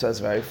 Musa is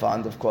very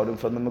fond of quoting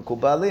from the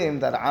Mekubalim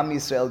that Am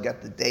Yisrael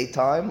get the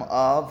daytime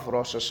of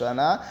Rosh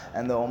Hashanah,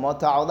 and the Umot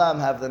HaOlam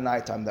have the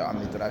nighttime. There are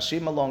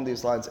midrashim along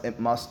these lines. It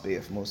must be,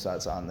 if Musa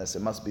is on this,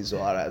 it must be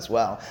Zohar as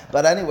well.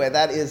 But anyway,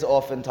 that is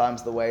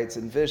oftentimes the way it's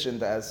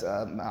envisioned, as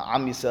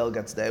Am Yisrael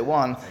gets day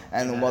one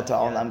and Umot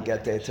HaOlam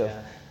get day two.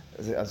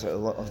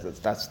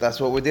 That's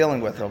what we're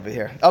dealing with over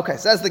here. Okay,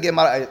 says the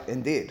Gemara.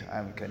 Indeed,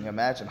 can you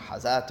imagine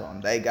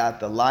Hazaton? They got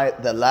the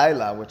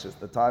Laila, which is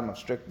the time of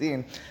strict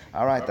deen.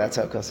 All right, that's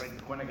how it goes.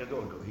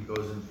 He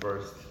goes in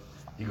first.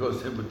 He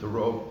goes in with the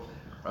rope,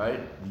 right?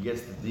 He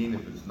gets the deen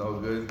if it's no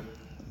good.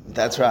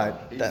 That's right.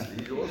 He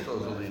also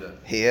is a leader.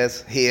 He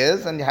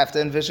is, and you have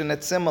to envision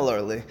it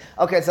similarly.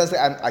 Okay, it says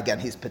again,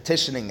 he's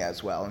petitioning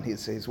as well, and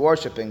he's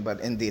worshiping, but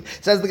indeed.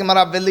 It says the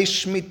Gemara,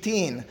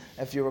 Velishmitin.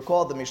 If you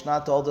recall, the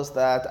Mishnah told us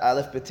that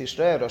Aleph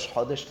B'Tishrei, Rosh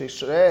Chodesh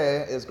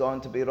Tishrei, is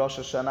going to be Rosh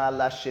Hashanah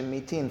La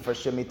Shemitin, for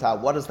Shemitah.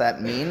 What does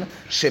that mean?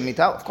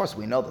 Shemitah, of course,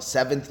 we know the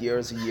 7th year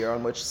is a year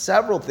on which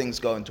several things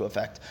go into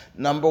effect.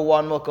 Number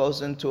one, what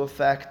goes into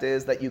effect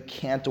is that you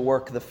can't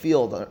work the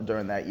field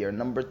during that year.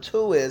 Number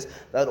two is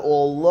that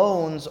all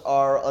loans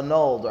are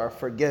annulled, are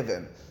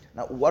forgiven.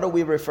 Now, what are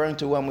we referring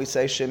to when we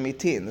say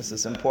shemitin? This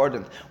is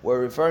important. We're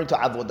referring to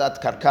avodat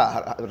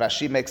karka.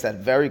 Rashi makes that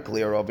very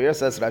clear over here. It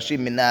says Rashi,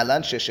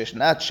 minalan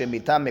sheshishnat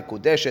shemita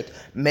mekudeshet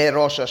me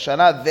Rosh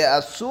Hashanah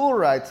ve'asur,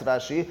 writes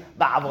Rashi,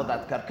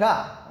 ba'avodat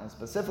karka. And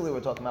specifically,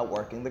 we're talking about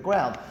working the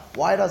ground.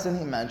 Why doesn't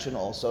he mention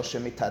also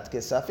shemitat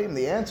kesafim?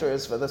 The answer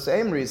is for the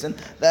same reason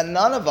that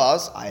none of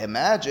us, I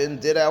imagine,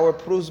 did our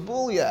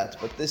pruzbul yet.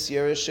 But this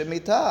year is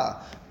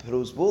shemitah.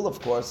 Pruzbul,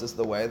 of course, is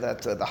the way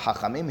that the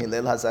Hachamim,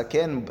 Hillel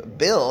Hazaken,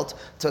 built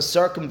to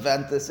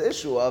circumvent this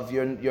issue of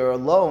your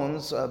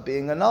loans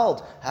being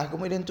annulled. How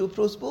come we didn't do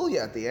Pruzbul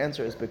yet? The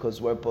answer is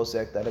because we're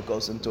posek that it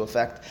goes into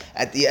effect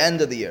at the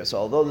end of the year. So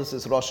although this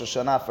is Rosh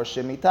Hashanah for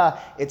Shemitah,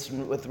 it's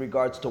with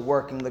regards to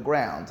working the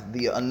ground.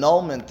 The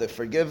annulment, the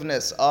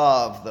forgiveness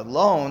of the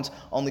loans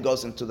only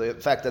goes into the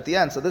effect at the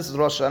end. So this is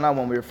Rosh Hashanah.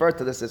 When we refer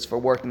to this, it's for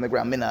working the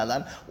ground.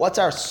 Minalan. What's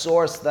our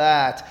source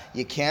that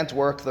you can't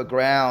work the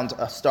ground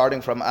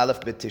starting from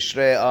Aleph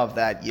B'Tishrei of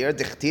that year?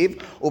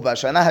 Dichtiv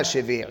ubashana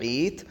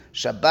hashevi'it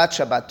Shabbat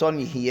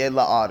Shabbaton Yihiyeh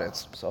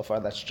La'aretz. So far,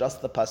 that's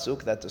just the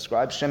pasuk that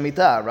describes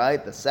Shemitah,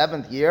 right? The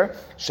 7th year,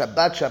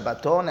 Shabbat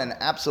Shabbaton, an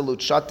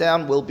absolute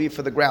shutdown will be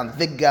for the ground.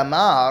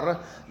 V'gamar,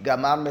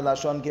 gamar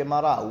milashon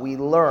Gemara. We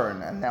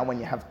learn, and now when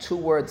you have two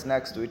words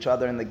next to each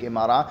other in the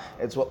Gemara,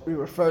 it's what we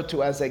refer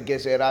to as a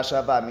gezerah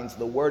shavah. It means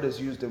the word is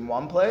used in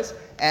one place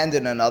and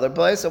in another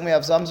place, and we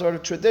have some sort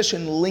of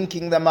tradition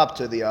linking them up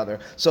to the other.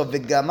 So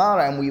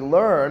v'gamar, and we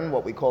learn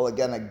what we call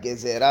again a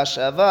gezerah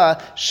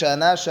shavah,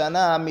 shana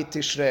shana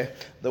mitishrei.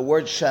 The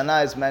word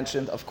shana is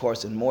mentioned, of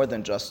course, in more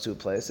than just two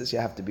places. You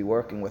have to be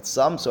working with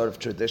some sort of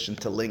tradition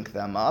to link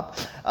them up.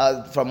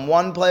 From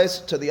one place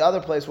to the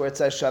other place where it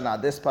says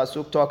shana. This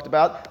pasuk talked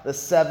about the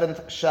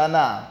 7th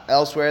shana.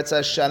 Elsewhere it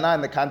says shana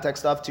in the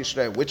context of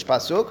Tishrei. Which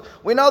pasuk?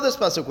 We know this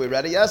pasuk. We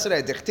read it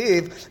yesterday.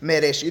 Dichtiv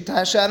mereshit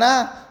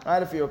hashana.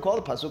 Right? If you recall,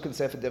 the pasuk in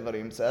Sefer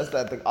Devarim says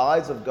that the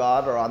eyes of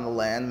God are on the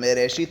land.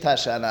 Mereshit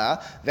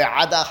hashana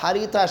ve'ada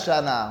harit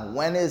hashana.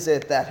 When is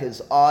it that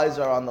His eyes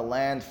are on the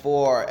land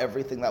for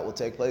everything that will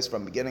take place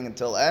from beginning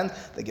until end?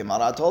 The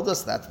Gemara told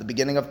us that's the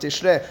beginning of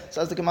Tishrei.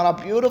 Says the Gemara,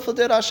 beautiful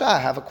dirasha. I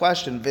have a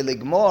question.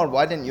 Viligmor,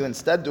 why didn't you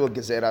instead do a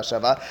gezerah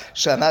shavah?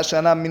 Shana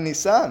shana min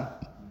Nisan.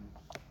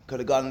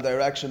 Could have gone in the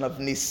direction of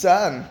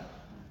Nisan,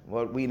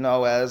 what we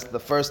know as the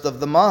first of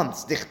the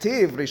months.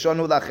 Dichtiv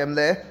rishonu lachem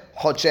le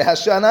chodshei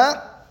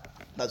hashana.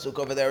 Pasuk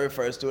over there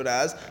refers to it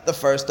as the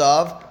first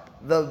of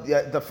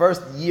the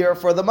first year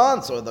for the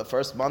months, or the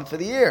first month for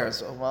the year.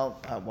 So,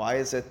 why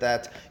is it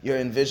that you're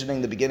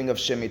envisioning the beginning of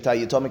Shemitah?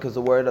 You told me because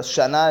the word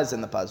Shana is in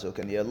the pasuk,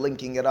 and you're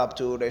linking it up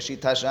to Reshit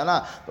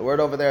Hashana. The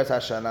word over there is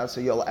Hashana, so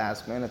you'll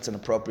ask me, and it's an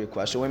appropriate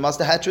question. We must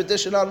have had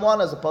tradition on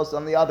one as opposed to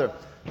on the other.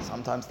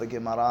 Sometimes the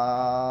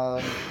Gemara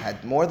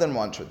had more than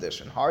one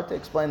tradition. Hard to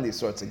explain these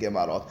sorts of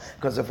Gemarot,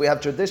 because if we have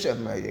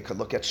tradition, you could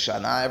look at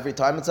Shana every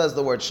time it says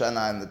the word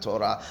Shana in the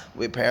Torah.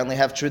 We apparently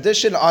have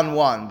tradition on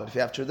one, but if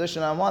you have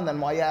tradition on one, then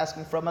why are you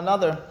asking from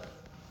another?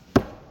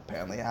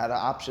 Apparently you had an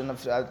option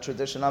of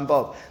tradition on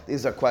both.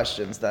 These are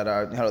questions that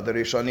are, the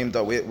Rishonim,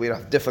 though we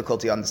have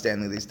difficulty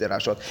understanding these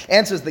dirashot.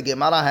 Answers the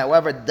Gemara,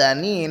 however,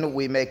 Danin,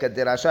 we make a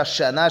dirasha,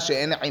 Shana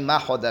she'en ima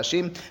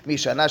chodashim, mi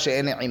shana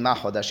she'en ima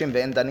chodashim,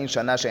 ve'en Danin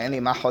shana she'en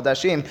ima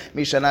chodashim,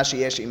 mi shana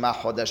she'yesh ima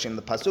chodashim.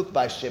 The pasuk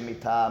by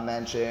Shemitah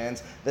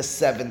mentions the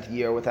 7th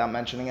year without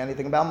mentioning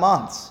anything about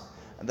months.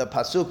 The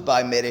pasuk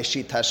by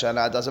Mereshit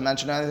Hashana doesn't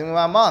mention anything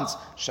about months.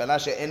 Shana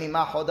she'en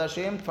ima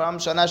chodashim, from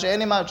Shana she'en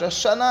ima,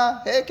 just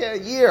Shana, a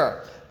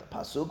year. The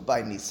pasuk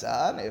by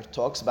Nisan, it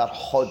talks about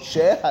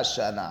Chodshei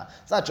Hashana.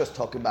 It's not just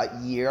talking about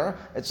year,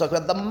 it's talking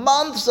about the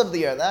months of the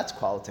year. That's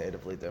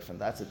qualitatively different.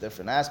 That's a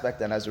different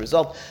aspect. And as a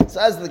result,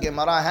 says the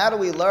Gemara, how do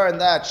we learn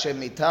that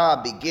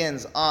Shemitah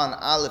begins on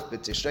Aleph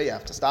B'Tishrei? You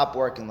have to stop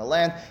working the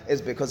land.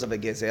 Is because of a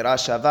Gezerah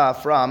Shavah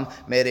from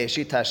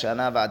Mereshit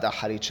Hashana v'Ada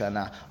Harit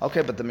Shana.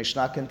 Okay, but the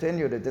Mishnah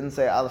continued. It didn't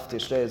say Aleph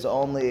Tishrei is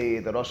only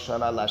the Rosh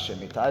Hashanah la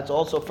Shemitah. It's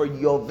also for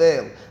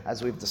Yovel,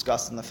 as we've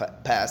discussed in the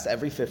past.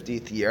 Every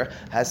 50th year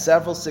has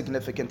several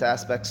significant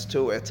aspects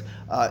to it.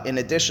 In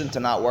addition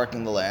to not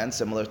working the land,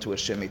 similar to a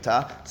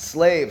Shemitah,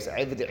 slaves,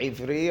 Eved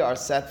Ivri, are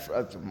set,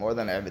 more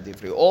than Eved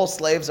Ivri, all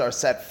slaves are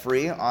set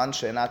free on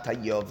Shenat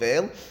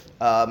HaYovel,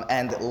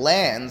 and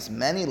lands,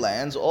 many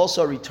lands,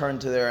 also return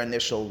to their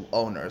initial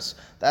owners.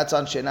 That's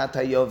on Shenat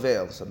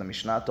HaYovel. So the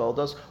Mishnah told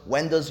us,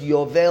 when does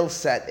Yovel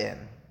set in?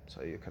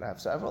 So you could have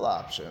several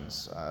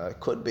options. It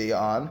could be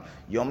on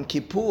Yom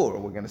Kippur.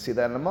 We're going to see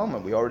that in a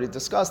moment. We already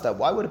discussed that.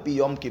 Why would it be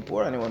Yom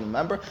Kippur? Anyone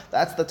remember?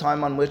 That's the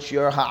time on which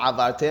you're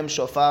ha'avartem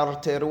shofar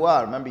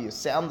teruah. Remember, you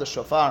sound the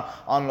shofar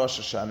on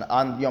Rosh Hashanah,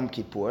 on Yom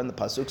Kippur, and the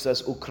pasuk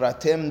says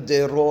ukratem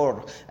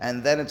deror,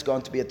 and then it's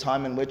going to be a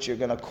time in which you're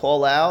going to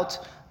call out.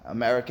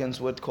 Americans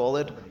would call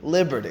it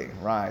liberty,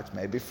 right?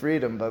 Maybe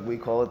freedom, but we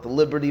call it the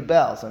Liberty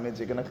Bells. That means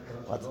you're going to.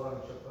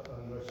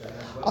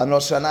 On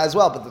Rosh Hashanah as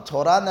well, but the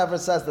Torah never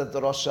says that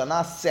the Rosh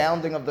Hashanah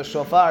sounding of the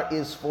shofar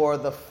is for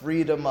the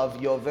freedom of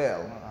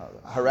Yovel.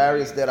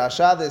 Harari's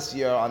derasha this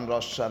year on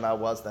Rosh Hashanah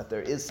was that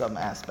there is some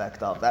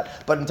aspect of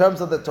that, but in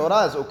terms of the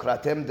Torah, is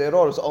ukratem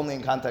deror is only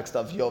in context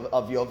of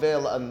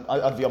Yovel and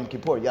of Yom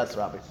Kippur. Yes,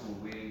 Rabbi.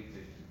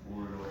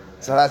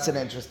 So that's an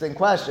interesting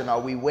question.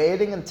 Are we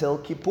waiting until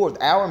Kippur?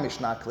 Our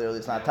Mishnah clearly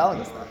is not telling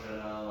us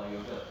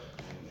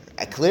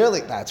that.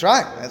 Clearly, that's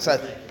right. It's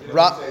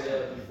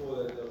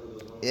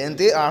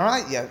indeed, all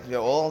right. Yeah, you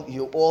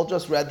all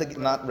just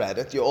not read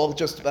it. You all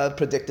just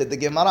predicted the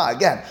Gemara.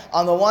 Again,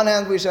 on the one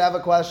hand, we should have a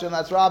question.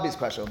 That's Rabbi's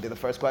question. It'll be the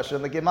first question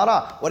in the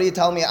Gemara. What do you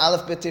tell me?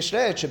 Aleph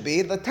b'Tishrei. It should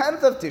be the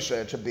 10th of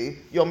Tishrei. It should be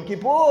Yom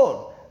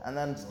Kippur. And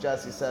then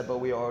Jesse said, but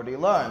we already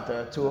learned. There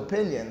are two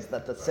opinions,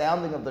 that the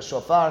sounding of the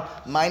shofar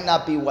might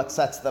not be what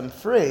sets them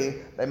free.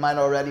 They might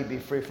already be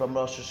free from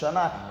Rosh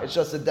Hashanah. It's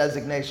just a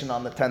designation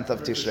on the 10th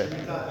of Tishrei.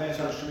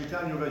 So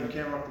Shemitah and Yovel, you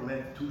can't rock the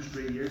land 2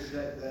 straight years,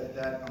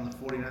 that on the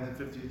 49th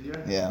and 50th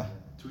year? Yeah.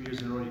 2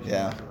 years in a row you can't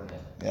Yeah. rock the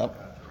land.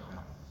 Yep.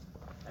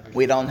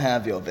 We don't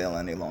have Yovel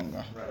any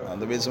longer.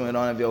 The reason we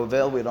don't have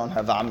Yovel, we don't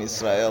have Am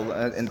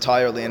Yisrael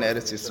entirely in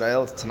Eretz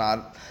Yisrael. It's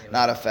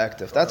not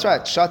effective. That's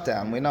right, shut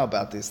down. We know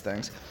about these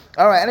things.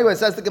 All right, anyway, it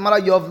says the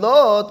Gemara,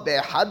 Yovlot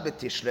be'ehad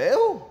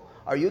b'tishreu?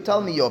 Are you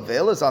telling me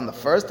Yovel is on the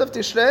 1st of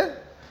Tishrei?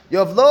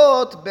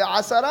 Yovlot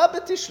be'asara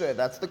b'tishrei.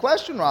 That's the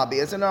question, Rabbi.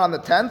 Isn't it on the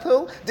 10th?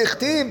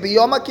 Dichtiv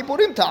b'yom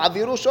ha'kippurim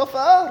ta'aviru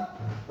shofar.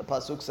 The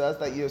pasuk says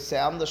that you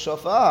sound the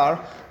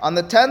shofar on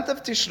the 10th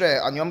of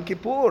Tishrei, on Yom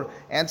Kippur.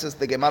 Answers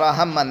the Gemara,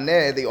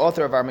 Hammaneh, the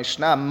author of our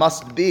Mishnah,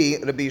 must be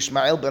Rabbi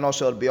Ishmael ben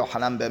Osher Rabbi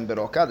Yochanan ben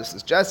Beroka. This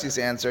is Jesse's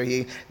answer.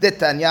 He did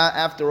Tanya,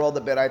 after all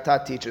the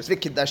Beraita teachers.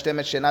 V'kiddashtem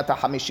et shenata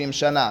hamishim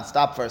shana.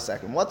 Stop for a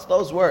second. What's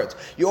those words?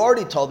 You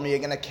already told me you're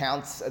going to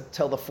count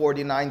till the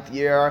 49th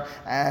year,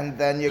 and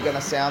then you're going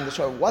to sound the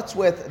shofar. What's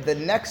with the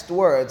next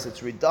words?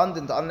 It's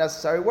redundant,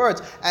 unnecessary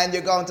words, and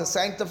you're going to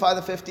sanctify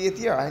the 50th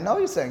year. I know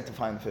you're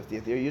sanctifying the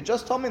 50th year. You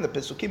just told me in the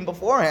Pesukim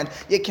beforehand,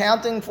 you're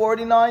counting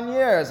 49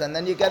 years, and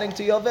then you're getting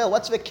to Yovel.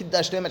 What's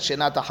v'kiddashtem et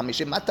shenata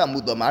hamishim? Mata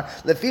mudomar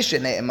lefi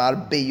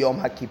shene'emar beyom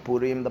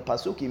ha'kippurim. The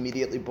pasuk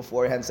immediately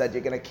beforehand said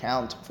you're going to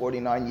count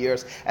 49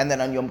 years, and then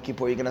on Yom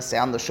Kippur you're going to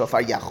sound the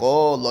shofar.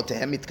 Yachol lo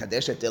tehem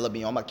mitkadeshet ela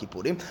beyom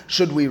ha'kippurim.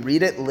 Should we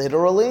read it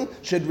literally?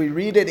 Should we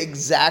read it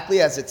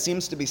exactly as it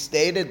seems to be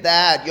stated,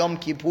 that Yom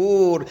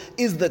Kippur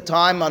is the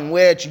time on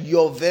which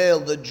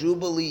Yovel, the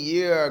Jubilee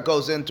year,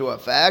 goes into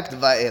effect?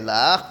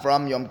 Va'elach,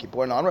 from Yom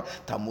Kippur onward.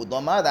 Talmud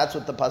Omar, that's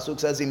what the pasuk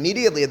says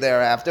immediately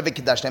thereafter.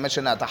 V'kiddashtem et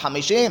shenata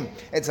hamishim.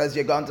 It says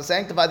you're going to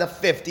sanctify the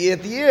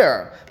 50th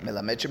year.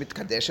 Melamed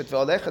shemitkadeshet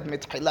ve'olechet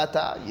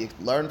mitchilata. You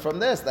learn from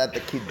this that the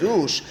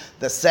kiddush,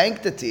 the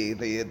sanctity,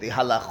 the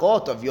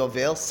halachot of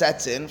Yovel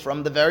sets in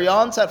from the very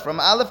onset, from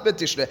Aleph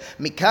b'Tishrei.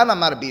 Mikan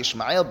amar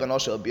B'Ishmael ben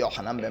Osher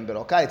B'Yochanan ben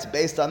Beroka. It's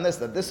based on this,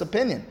 that this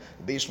opinion,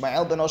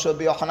 B'Ishmael ben Osher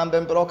B'Yochanan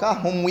ben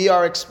Beroka, whom we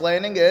are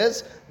explaining,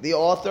 is the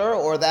author,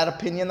 or that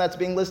opinion that's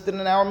being listed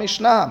in our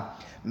Mishnah.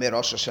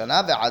 Rosh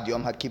Hashanah ve'ad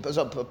Yom HaKippur.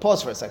 So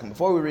pause for a second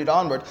before we read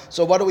onward.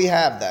 So what do we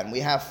have then? We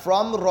have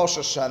from Rosh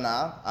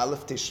Hashanah,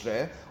 Aleph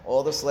Tishrei,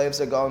 all the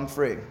slaves are going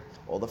free.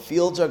 All the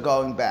fields are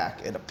going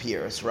back, it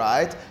appears,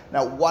 right?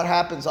 Now what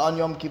happens on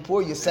Yom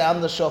Kippur? You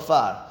sound the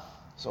shofar.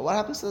 So what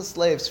happens to the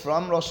slaves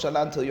from Rosh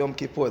Hashanah until Yom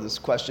Kippur? This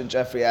question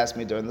Jeffrey asked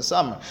me during the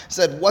summer. He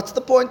said, what's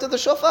the point of the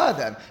shofar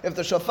then? If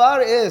the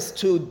shofar is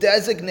to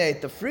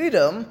designate the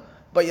freedom,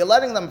 but you're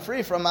letting them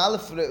free from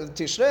Aleph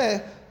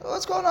Tishrei,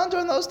 what's going on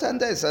during those 10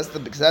 days? Says the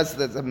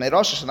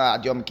Rosh Hashanah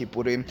ad Yom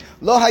Kippurim,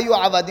 Lo hayu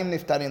avadim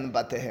niftarin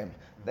batehem.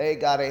 They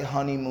got a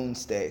honeymoon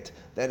state.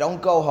 They don't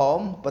go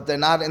home, but they're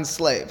not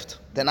enslaved.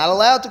 They're not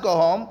allowed to go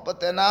home, but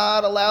they're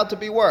not allowed to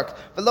be worked.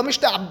 And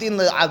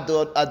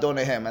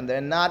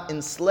they're not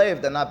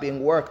enslaved. They're not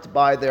being worked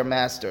by their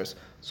masters.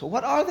 So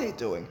what are they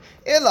doing?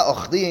 Ela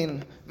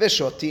ochlin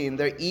v'shotin.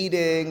 They're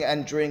eating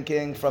and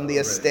drinking from the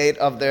estate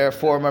of their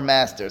former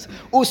masters.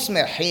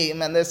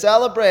 Usmehim, and they're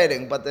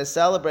celebrating, but they're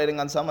celebrating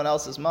on someone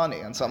else's money,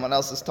 and someone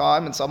else's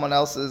time, and someone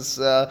else's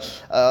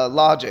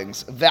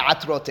lodgings.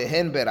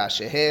 Ve'atrotehin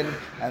berashehin,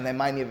 and they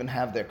might even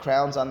have their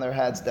crowns on their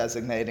heads,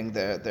 designating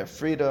their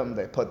freedom.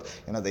 They put,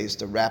 they used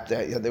to wrap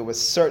there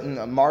was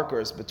certain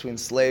markers between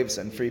slaves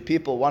and free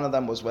people. One of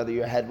them was whether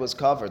your head was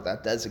covered.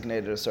 That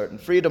designated a certain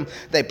freedom.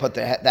 They put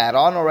that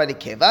on. done already.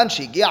 Kevan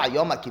shigia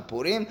Yom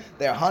Kippurim.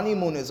 Their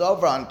honeymoon is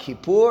over on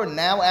Kippur.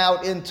 Now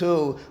out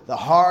into the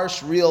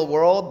harsh real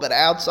world, but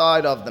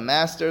outside of the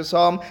master's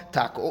home.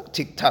 Taku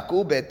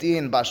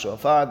betin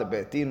bashofar. The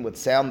betin would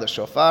sound the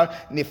shofar.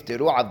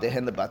 Niftiru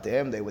avdehen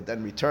lebatehem. They would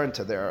then return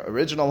to their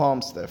original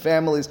homes, to their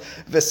families.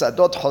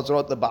 V'sadot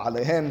hozrot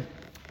leba'alehem.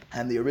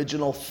 And the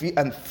original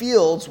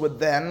fields would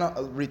then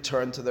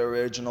return to their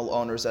original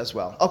owners as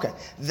well. Okay,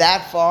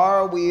 that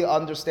far we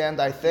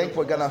understand. I think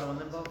we're gonna.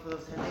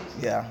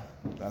 Yeah,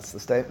 that's the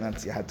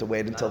statement. You had to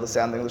wait until the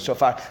sounding of the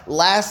shofar.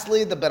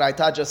 Lastly, the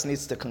Beraita just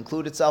needs to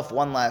conclude itself.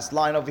 One last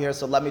line over here.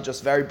 So let me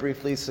just very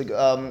briefly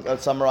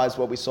summarize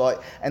what we saw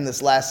in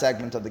this last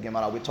segment of the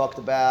Gemara. We talked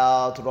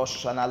about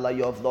Rosh Hashanah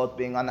LaYovlot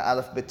being on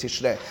Aleph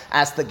B'Tishrei.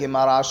 Asked the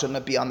Gemara, shouldn't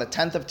it be on the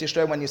 10th of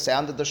Tishrei when you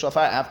sounded the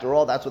shofar? After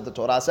all, that's what the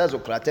Torah says.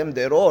 Ukratem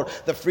deror.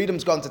 The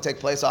freedom's going to take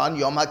place on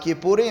Yom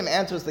HaKippurim.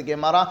 Answers the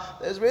Gemara.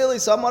 There's really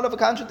somewhat of a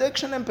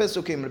contradiction in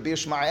Pesukim. Rabbi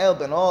Ishmael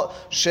ben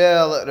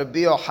Shel Rabbi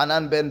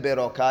Yohanan ben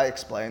Berokai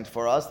explained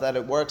for us that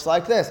it works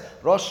like this.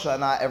 Rosh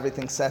Hashanah,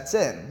 everything sets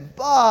in,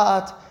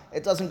 but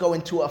it doesn't go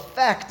into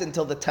effect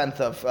until the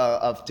 10th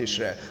of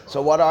Tishrei.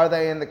 So what are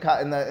they in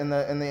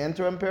the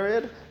interim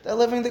period? They're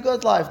living the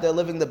good life. They're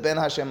living the Ben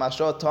Hashem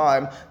Ashot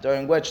time,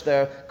 during which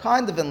they're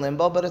kind of in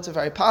limbo, but it's a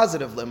very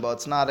positive limbo.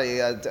 It's not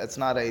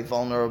a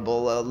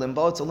vulnerable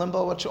limbo. It's a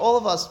limbo which all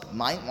of us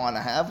might want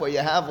to have, where you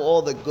have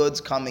all the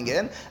goods coming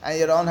in and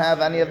you don't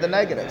have any of the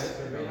negatives.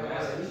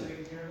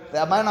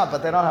 They might not,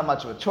 but they don't have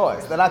much of a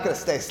choice. They're not going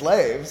to stay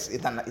slaves.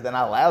 They're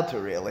not allowed to,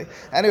 really.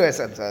 Anyway, it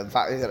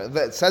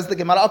says the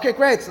Gemara, okay,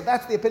 great, so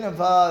that's the opinion of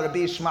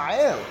Rabbi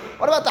Ishmael.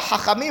 What about the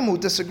Hachamim who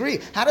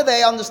disagree? How do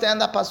they understand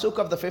that pasuk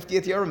of the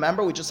 50th year?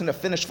 Remember, we just need to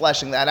finish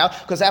fleshing that out,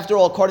 because after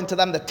all, according to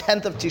them, the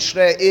 10th of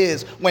Tishrei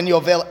is when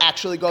Yovel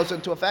actually goes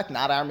into effect,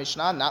 not our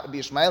Mishnah, not Rabbi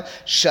Ishmael.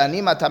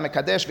 Shanim ata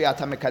mekadesh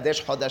v'ata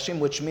mekadesh chodashim,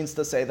 which means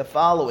to say the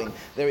following.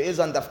 There is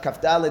on Daf Kaf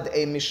Daled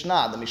a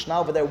Mishnah. The Mishnah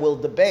over there will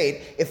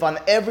debate if on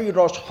every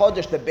Rosh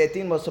Chodesh, the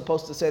Beitin was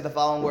supposed to say the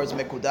following words,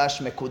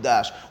 Mekudash,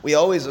 Mekudash. We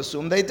always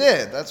assume they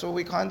did. That's what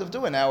we kind of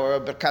do in our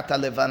Birkat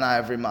HaLevana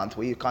every month.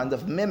 We kind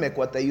of mimic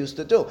what they used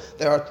to do.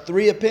 There are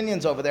three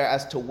opinions over there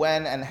as to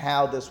when and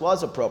how this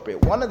was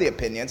appropriate. One of the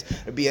opinions,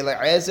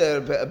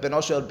 Bishimon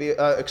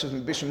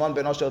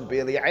ben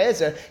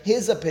Eliezer,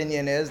 his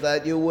opinion is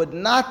that you would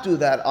not do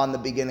that on the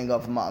beginning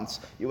of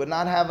months. You would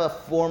not have a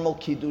formal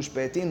Kiddush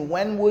Beitin.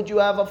 When would you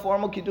have a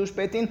formal Kiddush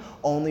Beitin?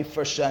 Only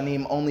for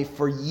Shanim, only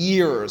for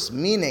years.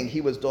 Meaning, he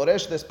was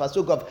Doresh this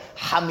pasuk of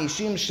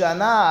Hamishim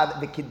Shana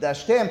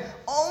v'Kiddashtem.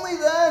 Only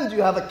then do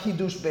you have a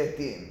Kiddush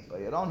Beitin,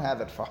 but you don't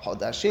have it for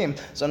Chodashim.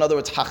 So in other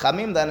words,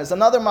 Chachamim then is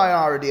another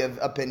minority of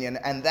opinion,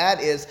 and that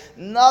is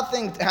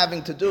nothing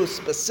having to do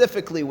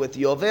specifically with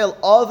Yovel,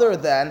 other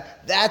than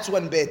that's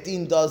when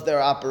Beitin does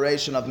their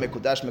operation of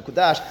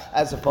Mekudash,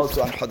 as opposed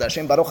to on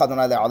Chodashim. Baruch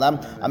Adonai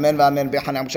le'olam. Amen v'amen.